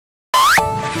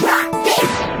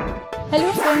Hello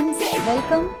friends,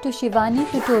 welcome to Shivani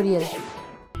tutorial.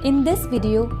 In this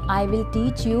video, I will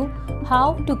teach you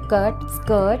how to cut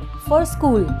skirt for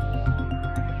school.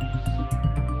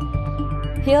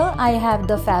 Here I have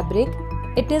the fabric.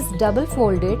 It is double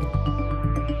folded.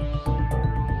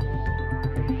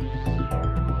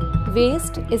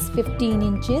 Waist is 15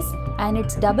 inches and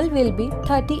its double will be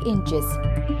 30 inches.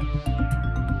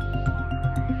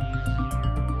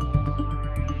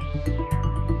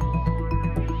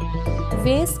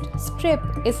 Waist strip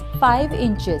is 5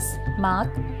 inches.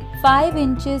 Mark 5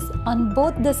 inches on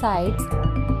both the sides.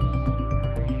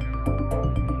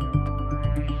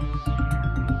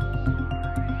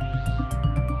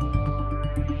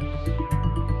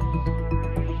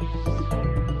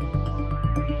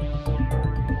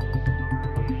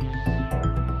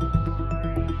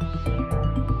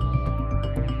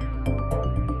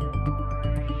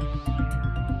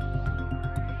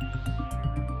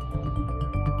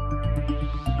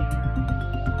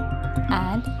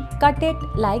 And cut it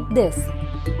like this.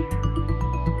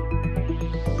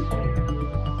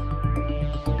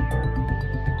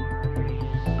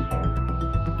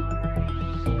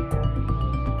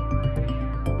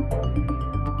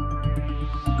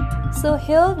 So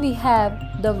here we have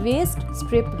the waist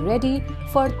strip ready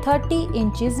for 30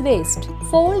 inches waist.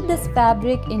 Fold this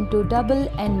fabric into double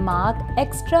and mark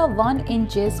extra 1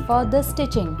 inches for the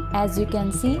stitching. As you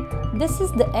can see, this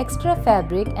is the extra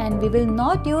fabric and we will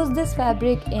not use this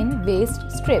fabric in waist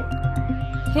strip.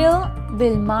 Here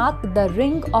we'll mark the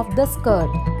ring of the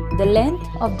skirt. The length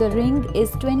of the ring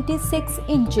is 26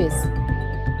 inches.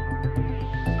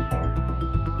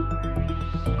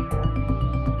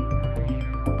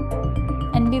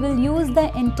 And we will use the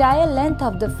entire length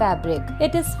of the fabric.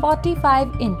 It is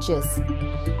 45 inches.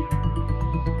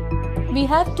 We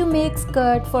have to make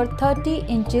skirt for 30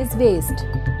 inches waist.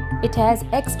 It has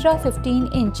extra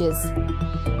 15 inches.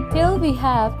 Here we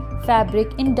have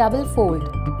fabric in double fold.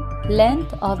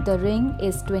 Length of the ring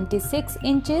is 26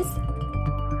 inches.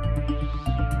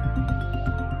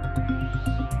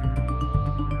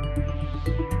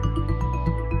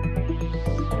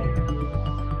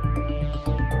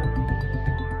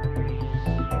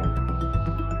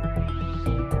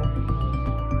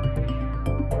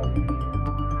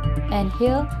 And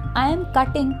here I am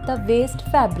cutting the waist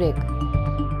fabric.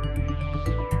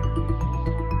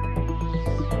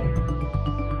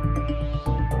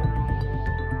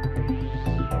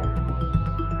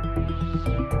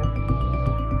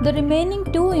 The remaining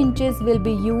 2 inches will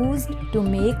be used to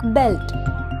make belt.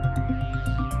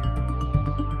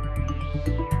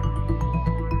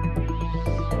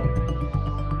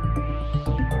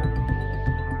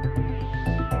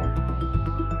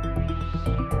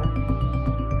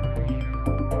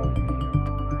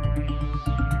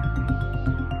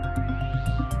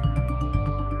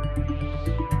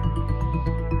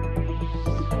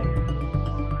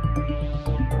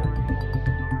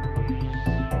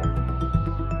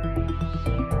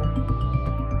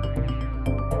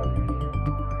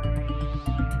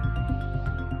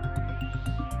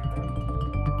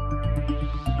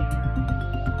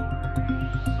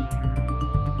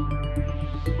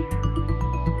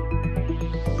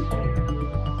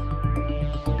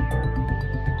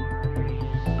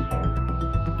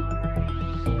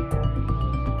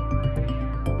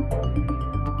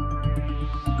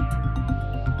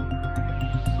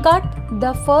 Cut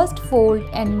the first fold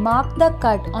and mark the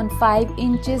cut on 5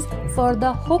 inches for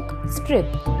the hook strip.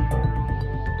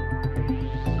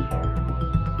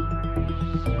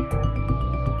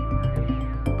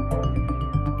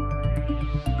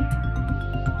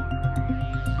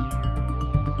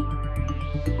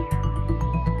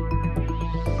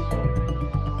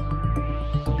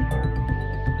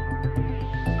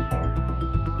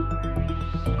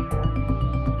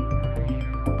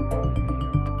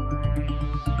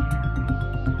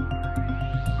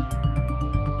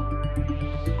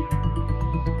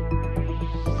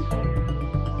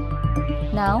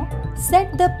 Now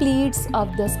set the pleats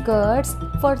of the skirts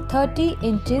for 30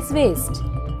 inches waist.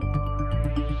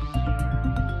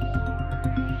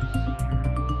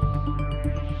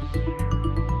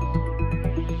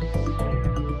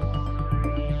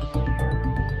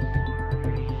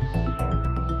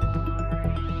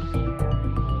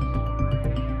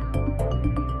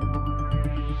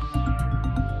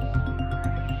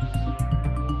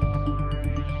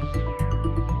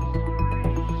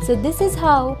 So this is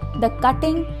how the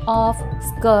cutting of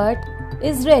skirt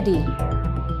is ready.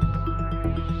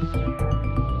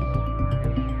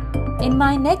 In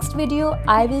my next video,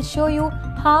 I will show you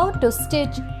how to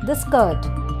stitch the skirt.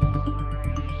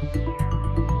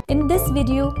 In this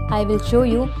video, I will show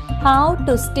you how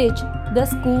to stitch the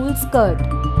school skirt.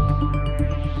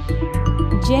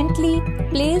 Gently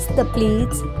place the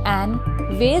pleats and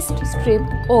waist strip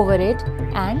over it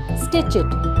and stitch it.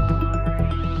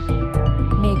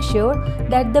 Make sure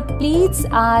that the pleats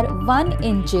are 1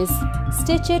 inch.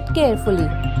 Stitch it carefully.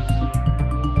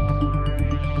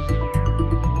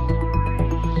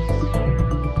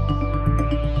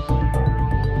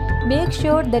 Make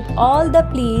sure that all the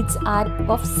pleats are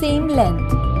of same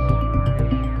length.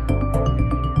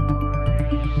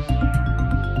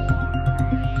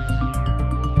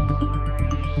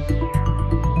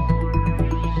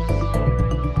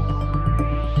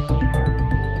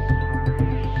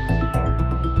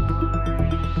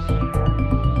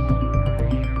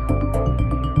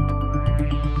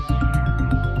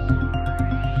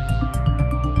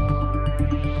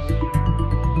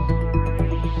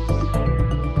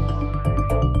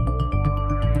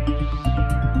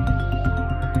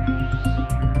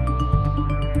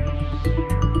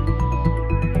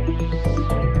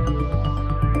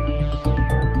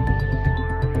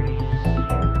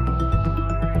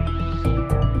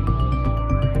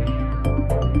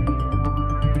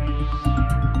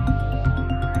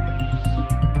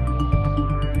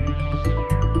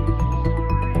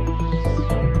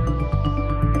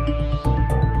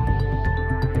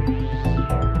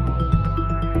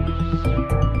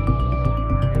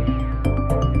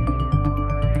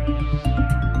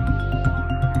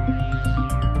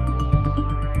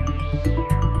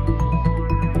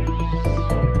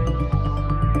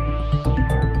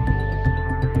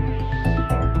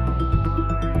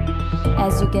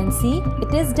 As you can see,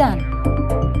 it is done.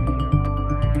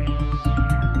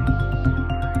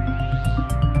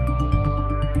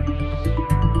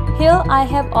 Here I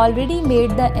have already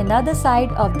made the another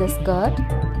side of the skirt.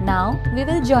 Now we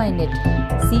will join it.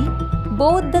 See,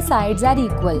 both the sides are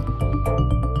equal.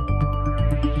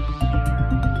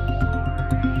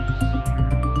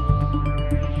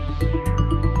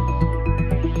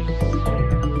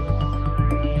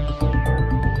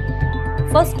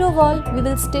 First of all, we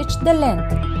will stitch the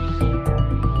length.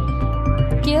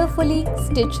 Carefully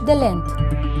stitch the length.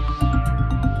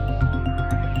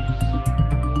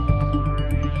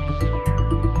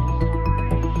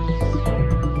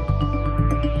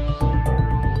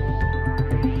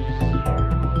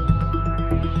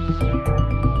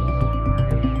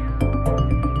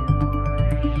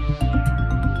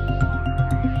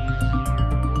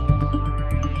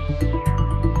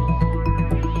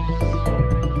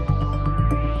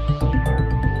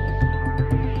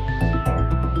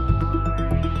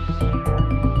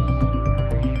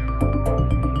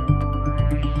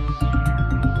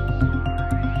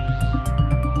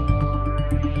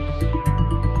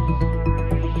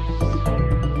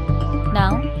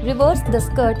 Now reverse the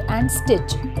skirt and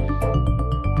stitch.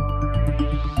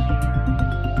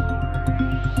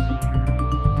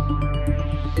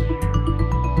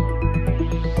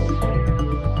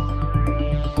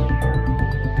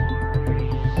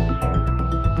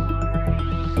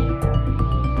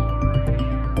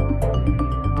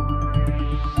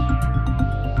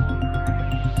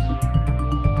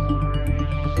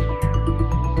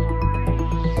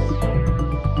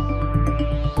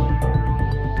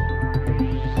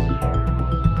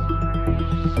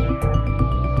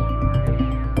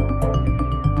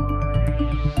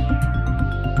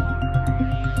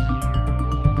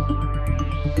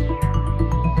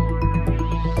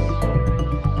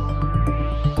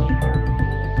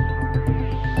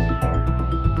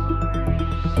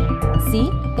 See,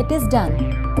 it is done.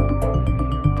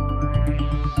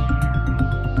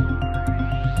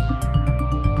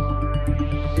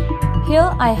 Here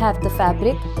I have the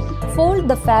fabric. Fold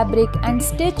the fabric and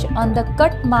stitch on the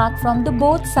cut mark from the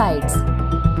both sides.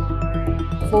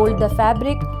 Fold the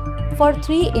fabric for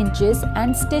 3 inches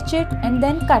and stitch it and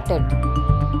then cut it.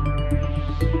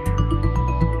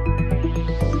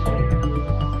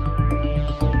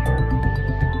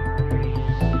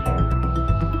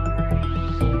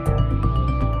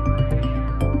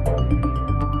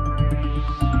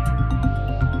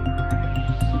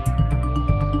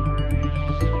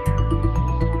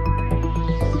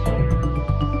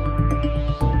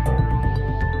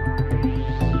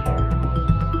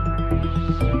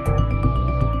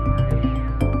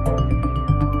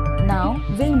 Now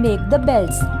we'll make the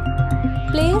belts.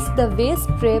 Place the waist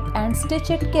strip and stitch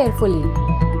it carefully.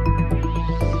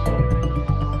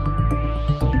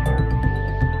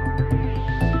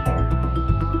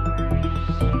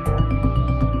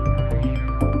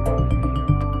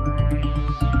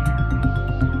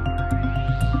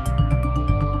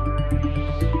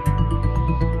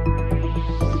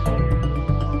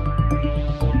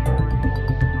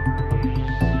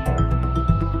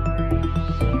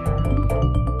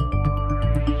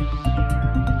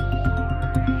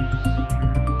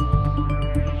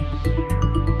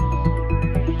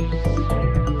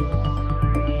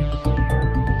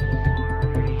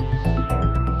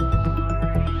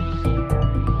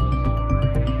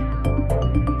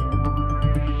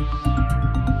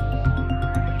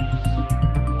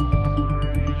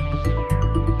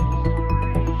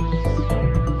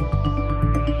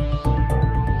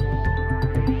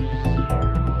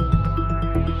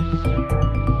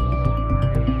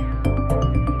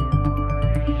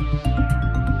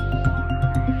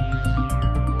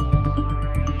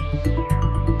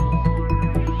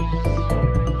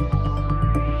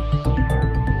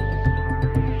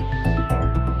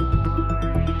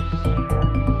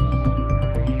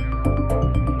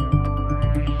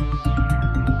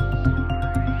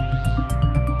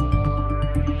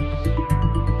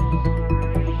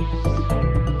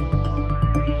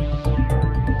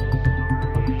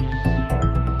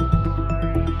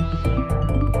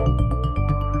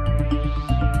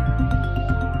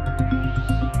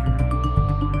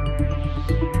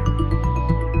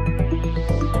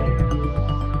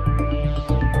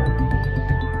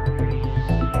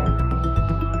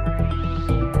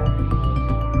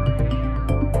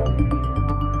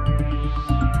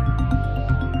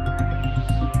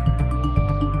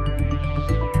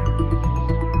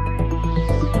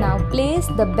 place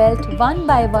the belt one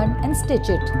by one and stitch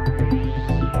it.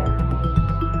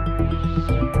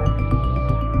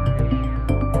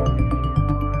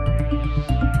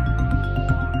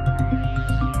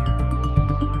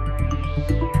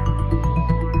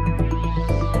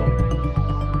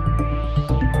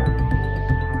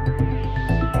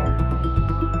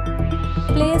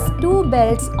 Place 2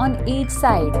 belts on each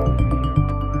side.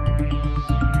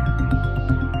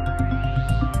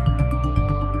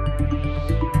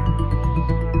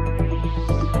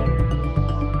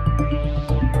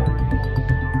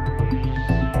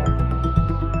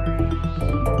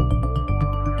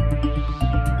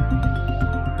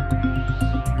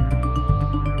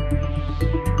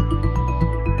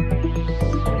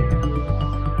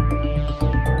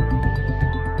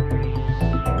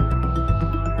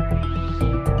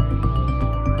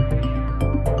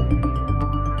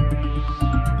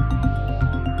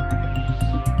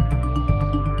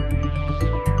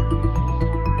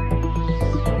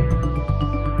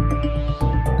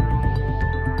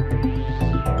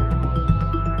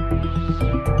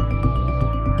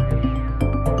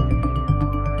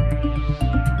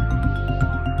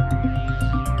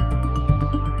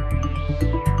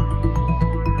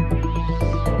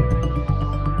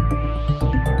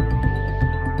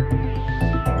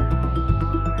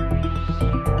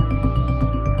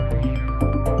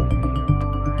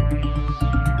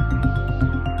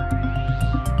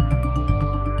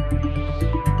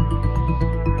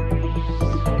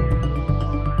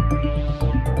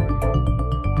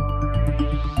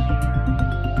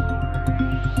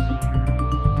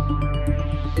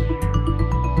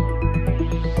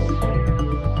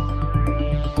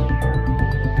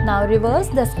 Now reverse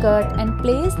the skirt and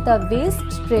place the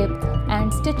waist strip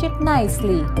and stitch it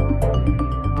nicely.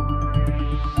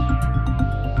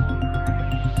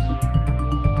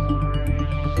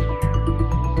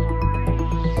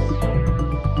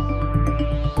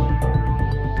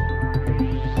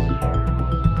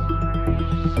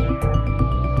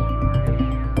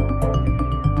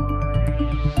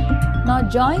 Now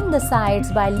join the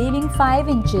sides by leaving 5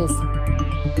 inches.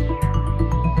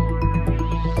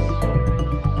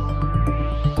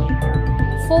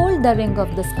 Fold the ring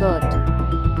of the skirt.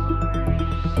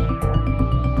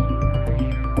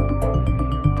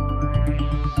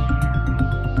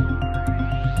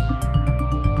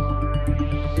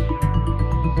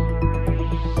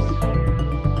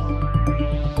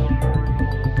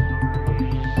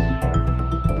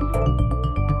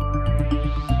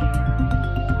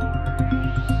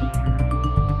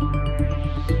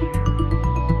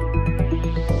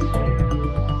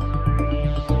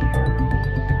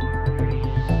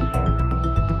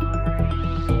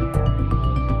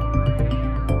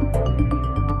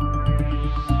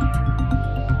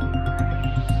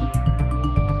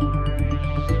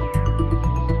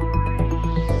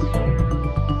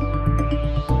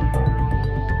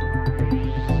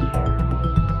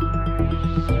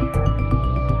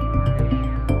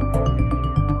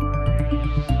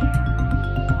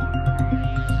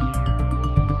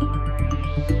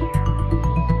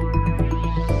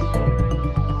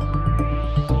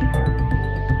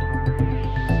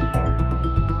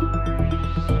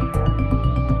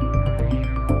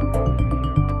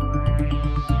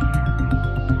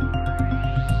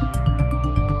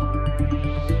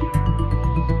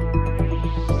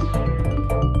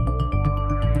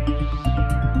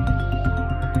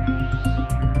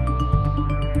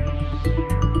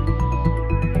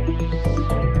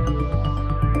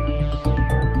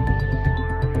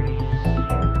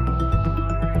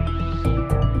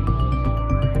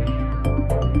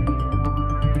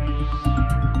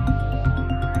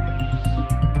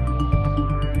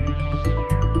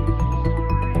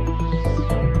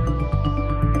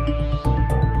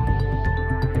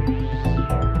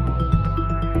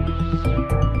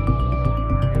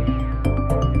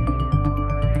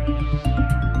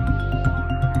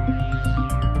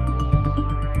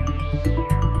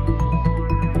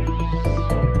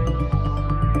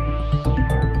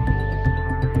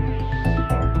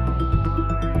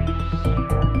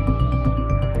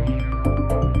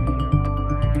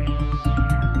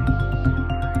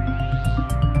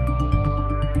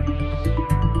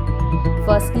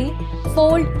 Firstly,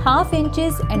 fold half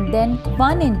inches and then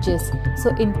 1 inches.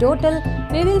 So in total,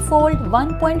 we will fold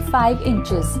 1.5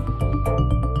 inches.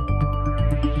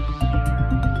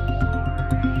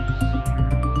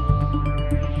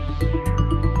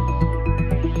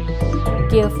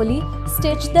 Carefully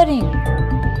stitch the ring.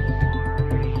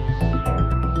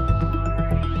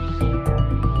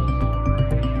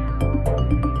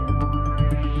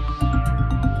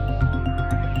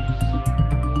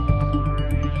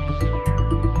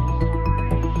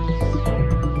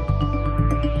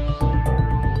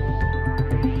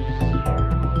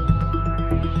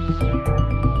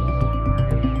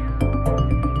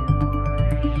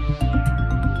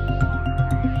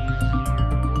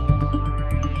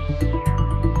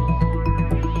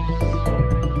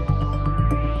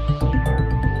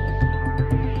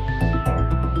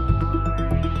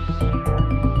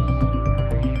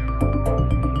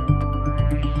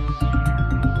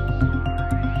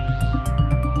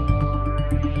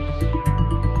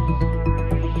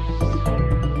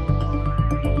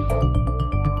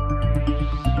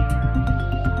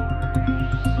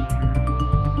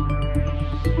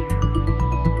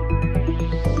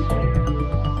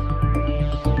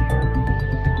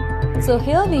 So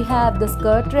here we have the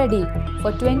skirt ready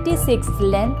for 26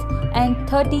 length and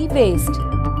 30 waist.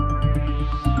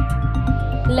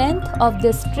 Length of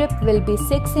this strip will be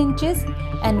 6 inches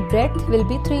and breadth will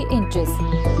be 3 inches.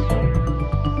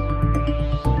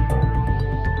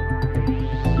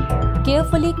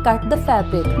 Carefully cut the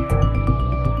fabric.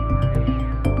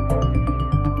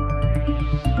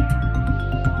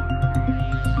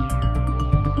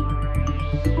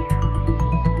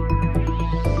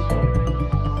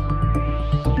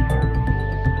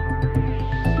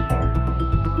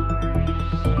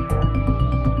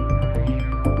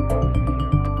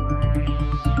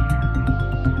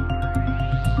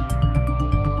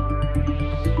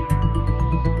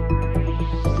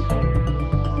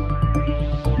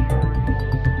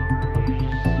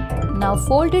 Now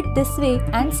fold it this way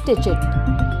and stitch it.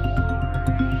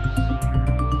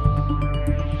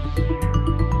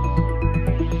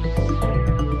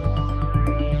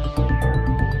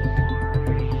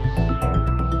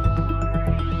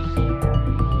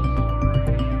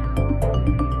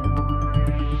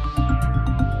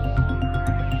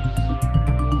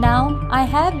 Now I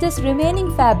have this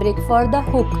remaining fabric for the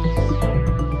hook.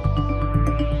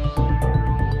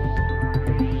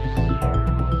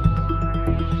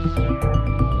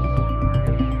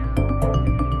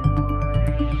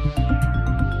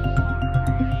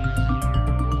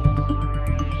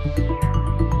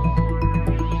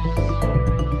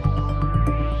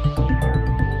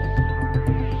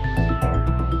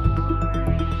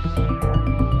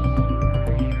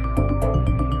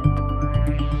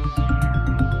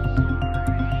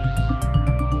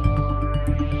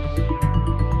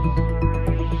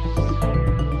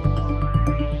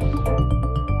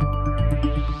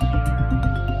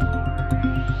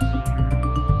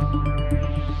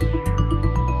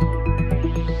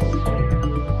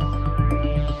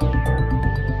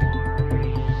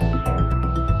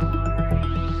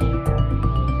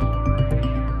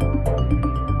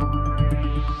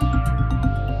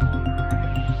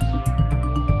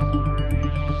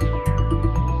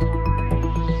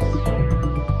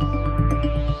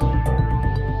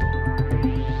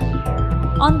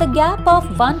 On the gap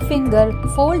of one finger,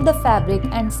 fold the fabric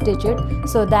and stitch it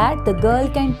so that the girl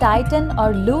can tighten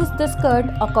or loose the skirt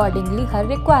accordingly her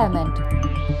requirement.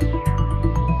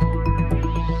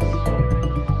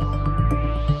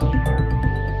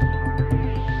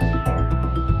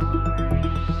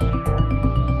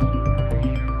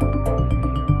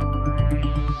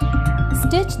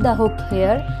 Stitch the hook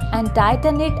here and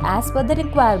tighten it as per the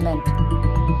requirement.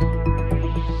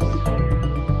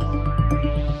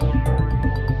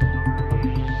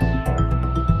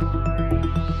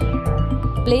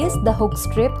 Place the hook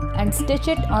strip and stitch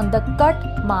it on the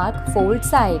cut mark fold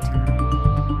side.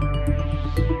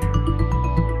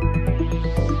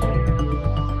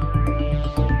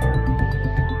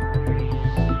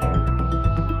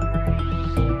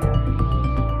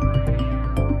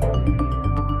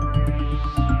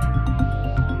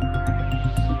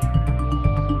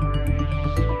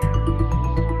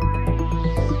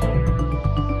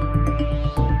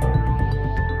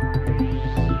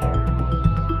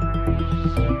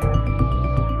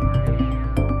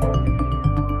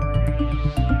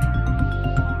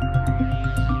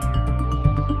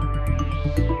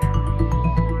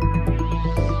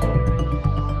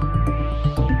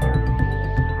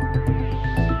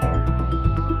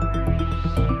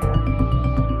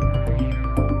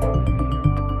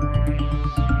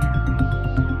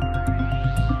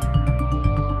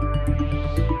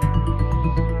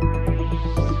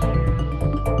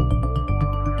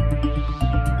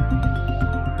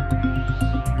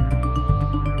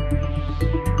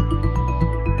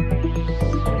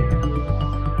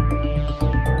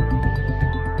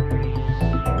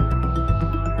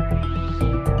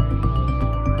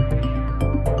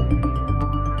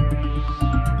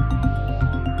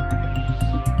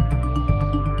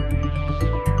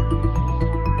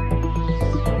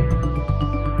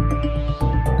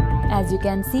 As you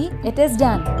can see, it is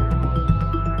done.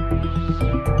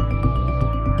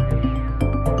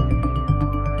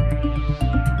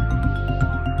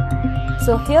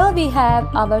 So here we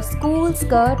have our school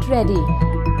skirt ready.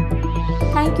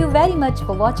 Thank you very much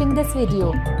for watching this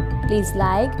video. Please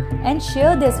like and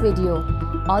share this video.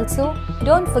 Also,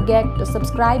 don't forget to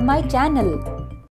subscribe my channel.